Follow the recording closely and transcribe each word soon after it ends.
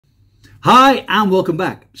Hi and welcome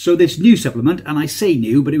back. So this new supplement, and I say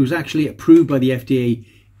new, but it was actually approved by the FDA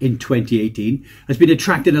in 2018, has been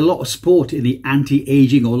attracting a lot of support in the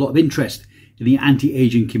anti-aging, or a lot of interest in the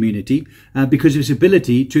anti-aging community because of its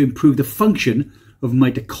ability to improve the function of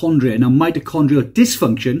mitochondria. Now, mitochondrial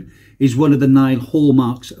dysfunction is one of the 9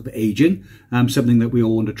 hallmarks of aging, something that we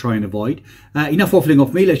all want to try and avoid. Enough waffling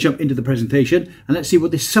off me, let's jump into the presentation and let's see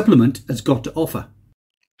what this supplement has got to offer.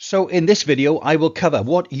 So in this video, I will cover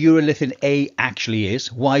what Urolithin A actually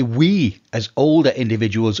is, why we as older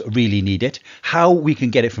individuals really need it, how we can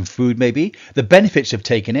get it from food maybe, the benefits of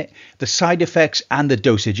taking it, the side effects and the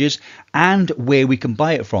dosages, and where we can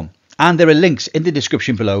buy it from. And there are links in the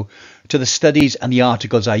description below to the studies and the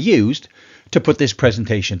articles I used to put this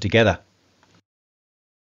presentation together.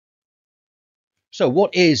 So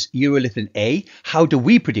what is Urolithin A? How do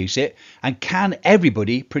we produce it? And can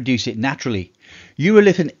everybody produce it naturally?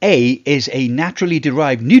 Urolithin A is a naturally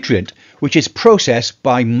derived nutrient which is processed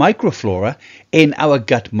by microflora in our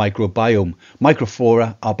gut microbiome.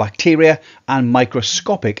 Microflora are bacteria and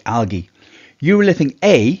microscopic algae. Urolithin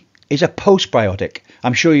A is a postbiotic.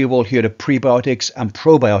 I'm sure you've all heard of prebiotics and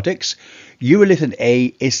probiotics. Urolithin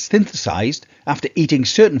A is synthesized after eating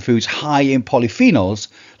certain foods high in polyphenols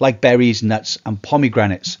like berries, nuts and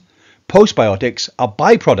pomegranates. Postbiotics are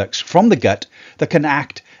byproducts from the gut that can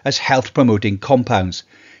act as health promoting compounds.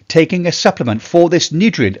 Taking a supplement for this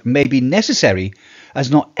nutrient may be necessary as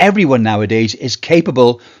not everyone nowadays is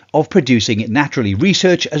capable of producing it naturally.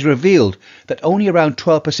 Research has revealed that only around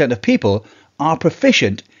 12% of people are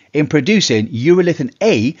proficient in producing Urolithin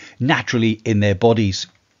A naturally in their bodies.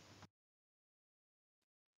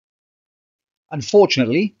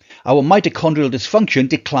 Unfortunately, our mitochondrial dysfunction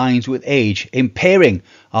declines with age, impairing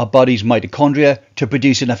our body's mitochondria to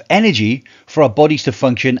produce enough energy for our bodies to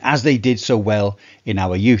function as they did so well in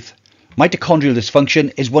our youth. Mitochondrial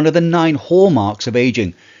dysfunction is one of the 9 hallmarks of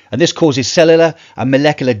aging, and this causes cellular and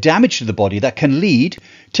molecular damage to the body that can lead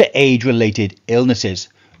to age-related illnesses.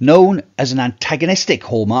 Known as an antagonistic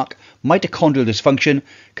hallmark, mitochondrial dysfunction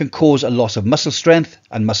can cause a loss of muscle strength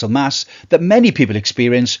and muscle mass that many people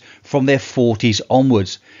experience from their 40s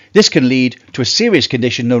onwards. This can lead to a serious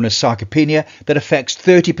condition known as sarcopenia that affects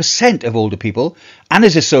 30% of older people and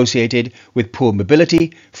is associated with poor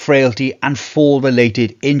mobility, frailty and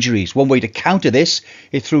fall-related injuries. One way to counter this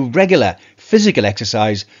is through regular physical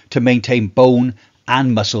exercise to maintain bone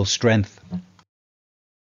and muscle strength.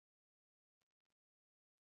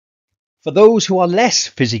 For those who are less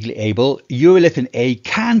physically able, Urolithin A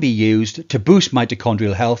can be used to boost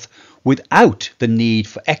mitochondrial health without the need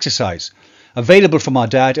for exercise. Available from our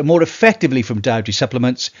diet and more effectively from dietary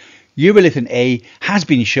supplements, Urolithin A has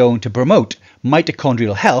been shown to promote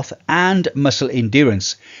mitochondrial health and muscle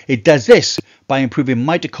endurance. It does this by improving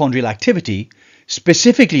mitochondrial activity,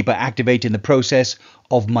 specifically by activating the process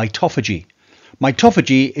of mitophagy.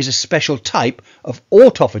 Mitophagy is a special type of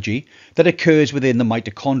autophagy that occurs within the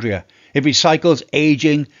mitochondria. It recycles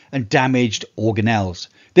aging and damaged organelles.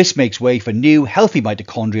 This makes way for new, healthy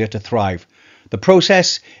mitochondria to thrive. The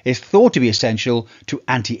process is thought to be essential to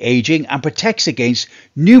anti-aging and protects against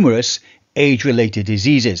numerous age-related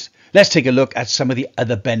diseases. Let's take a look at some of the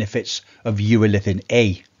other benefits of Urolithin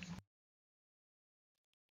A.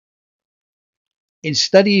 In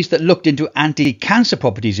studies that looked into anti-cancer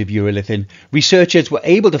properties of urolithin, researchers were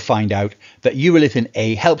able to find out that Urolithin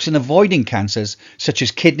A helps in avoiding cancers such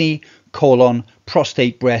as kidney, colon,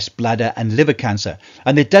 prostate, breast, bladder and liver cancer.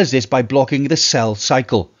 And it does this by blocking the cell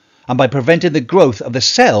cycle and by preventing the growth of the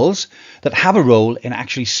cells that have a role in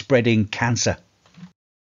actually spreading cancer.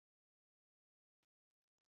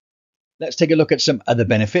 Let's take a look at some other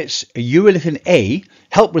benefits. Urolithin A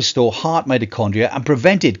helped restore heart mitochondria and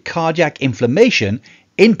prevented cardiac inflammation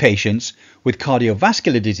in patients with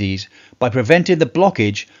cardiovascular disease by preventing the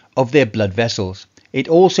blockage of their blood vessels. It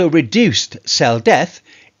also reduced cell death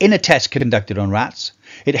in a test conducted on rats.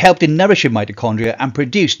 It helped in nourishing mitochondria and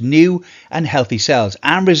produced new and healthy cells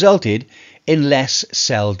and resulted in less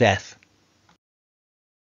cell death.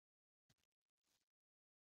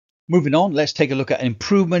 Moving on, let's take a look at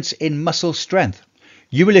improvements in muscle strength.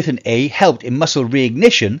 Urolithin A helped in muscle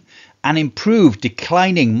reignition and improved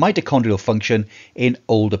declining mitochondrial function in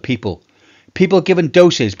older people. People given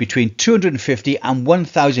doses between 250 and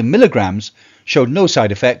 1000 milligrams showed no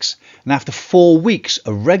side effects, and after 4 weeks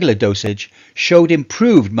of regular dosage showed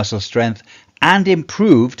improved muscle strength and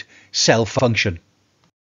improved cell function.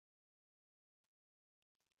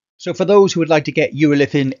 So for those who would like to get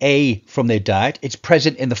Urolithin A from their diet, it's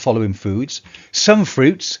present in the following foods. Some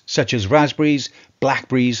fruits such as raspberries,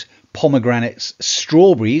 blackberries, pomegranates,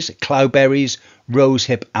 strawberries, cloudberries,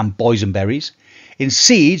 rosehip and boysenberries. In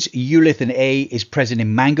seeds, urolithin A is present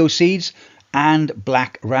in mango seeds and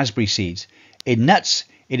black raspberry seeds. In nuts,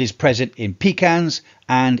 it is present in pecans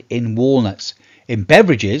and in walnuts. In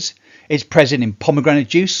beverages, it's present in pomegranate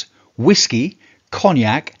juice, whiskey,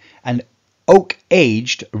 cognac, and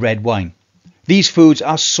oak-aged red wine. These foods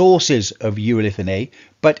are sources of urolithin A,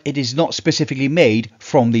 but it is not specifically made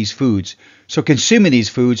from these foods. So consuming these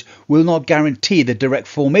foods will not guarantee the direct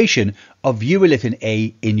formation of urolithin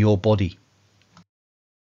A in your body.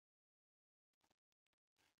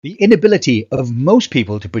 The inability of most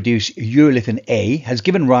people to produce urolithin A has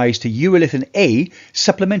given rise to urolithin A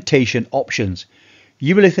supplementation options.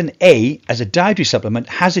 Urolithin A as a dietary supplement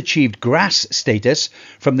has achieved GRAS status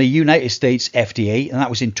from the United States FDA, and that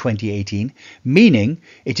was in 2018, meaning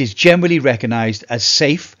it is generally recognized as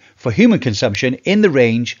safe for human consumption in the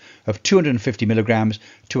range of 250 milligrams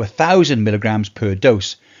to 1,000 milligrams per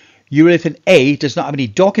dose. Urolithin A does not have any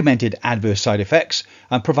documented adverse side effects,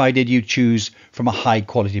 and provided you choose from a high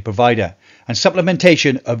quality provider. And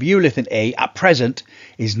supplementation of urolithin A at present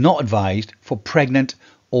is not advised for pregnant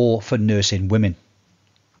or for nursing women.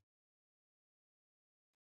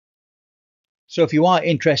 So if you are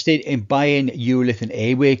interested in buying urolithin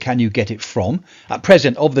A, where can you get it from? At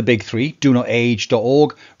present, of the big three,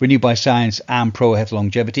 DoNotAge.org, Renewed by Science and Pro Health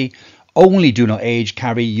Longevity, only Do Not Age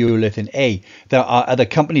carry urolithin A. There are other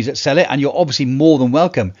companies that sell it, and you're obviously more than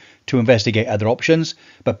welcome to investigate other options,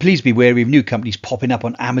 but please be wary of new companies popping up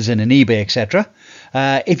on Amazon and eBay, etc.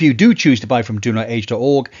 If you do choose to buy from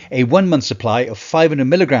DoNotAge.org, a 1 month supply of 500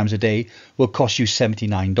 milligrams a day will cost you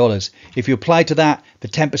 $79. If you apply to that the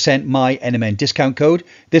 10% MyNMN discount code,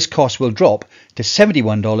 this cost will drop to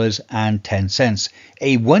 $71.10.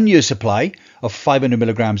 A 1 year supply of 500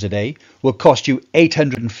 milligrams a day will cost you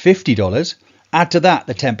 $850. Add to that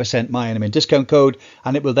the 10% MyNMN discount code,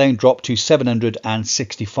 and it will then drop to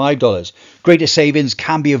 $765. Greater savings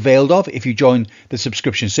can be availed of if you join the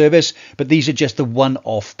subscription service, but these are just the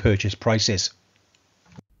one-off purchase prices.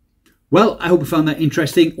 Well, I hope you found that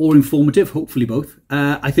interesting or informative, hopefully both.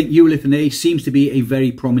 I think urolithin A seems to be a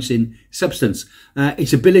very promising substance.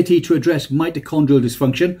 Its ability to address mitochondrial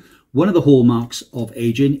dysfunction, one of the hallmarks of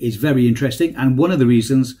aging, is very interesting, and one of the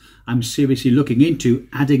reasons I'm seriously looking into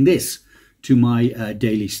adding this to my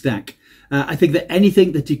daily stack. I think that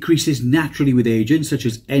anything that decreases naturally with aging, such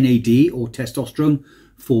as NAD or testosterone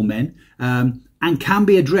for men, and can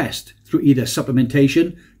be addressed through either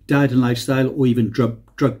supplementation, diet and lifestyle, or even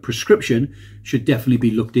drug prescription, should definitely be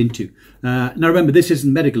looked into. Now remember, this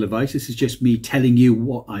isn't medical advice. This is just me telling you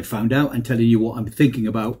what I found out and telling you what I'm thinking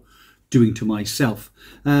about doing to myself.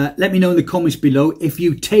 Let me know in the comments below if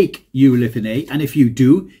you take urolithin A, and if you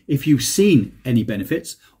do, if you've seen any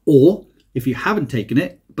benefits, or if you haven't taken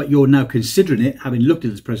it, but you're now considering it, having looked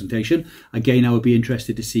at this presentation. Again, I would be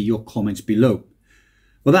interested to see your comments below.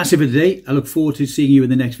 Well, that's it for today. I look forward to seeing you in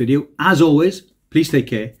the next video. As always, please take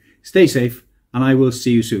care, stay safe, and I will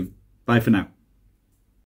see you soon. Bye for now.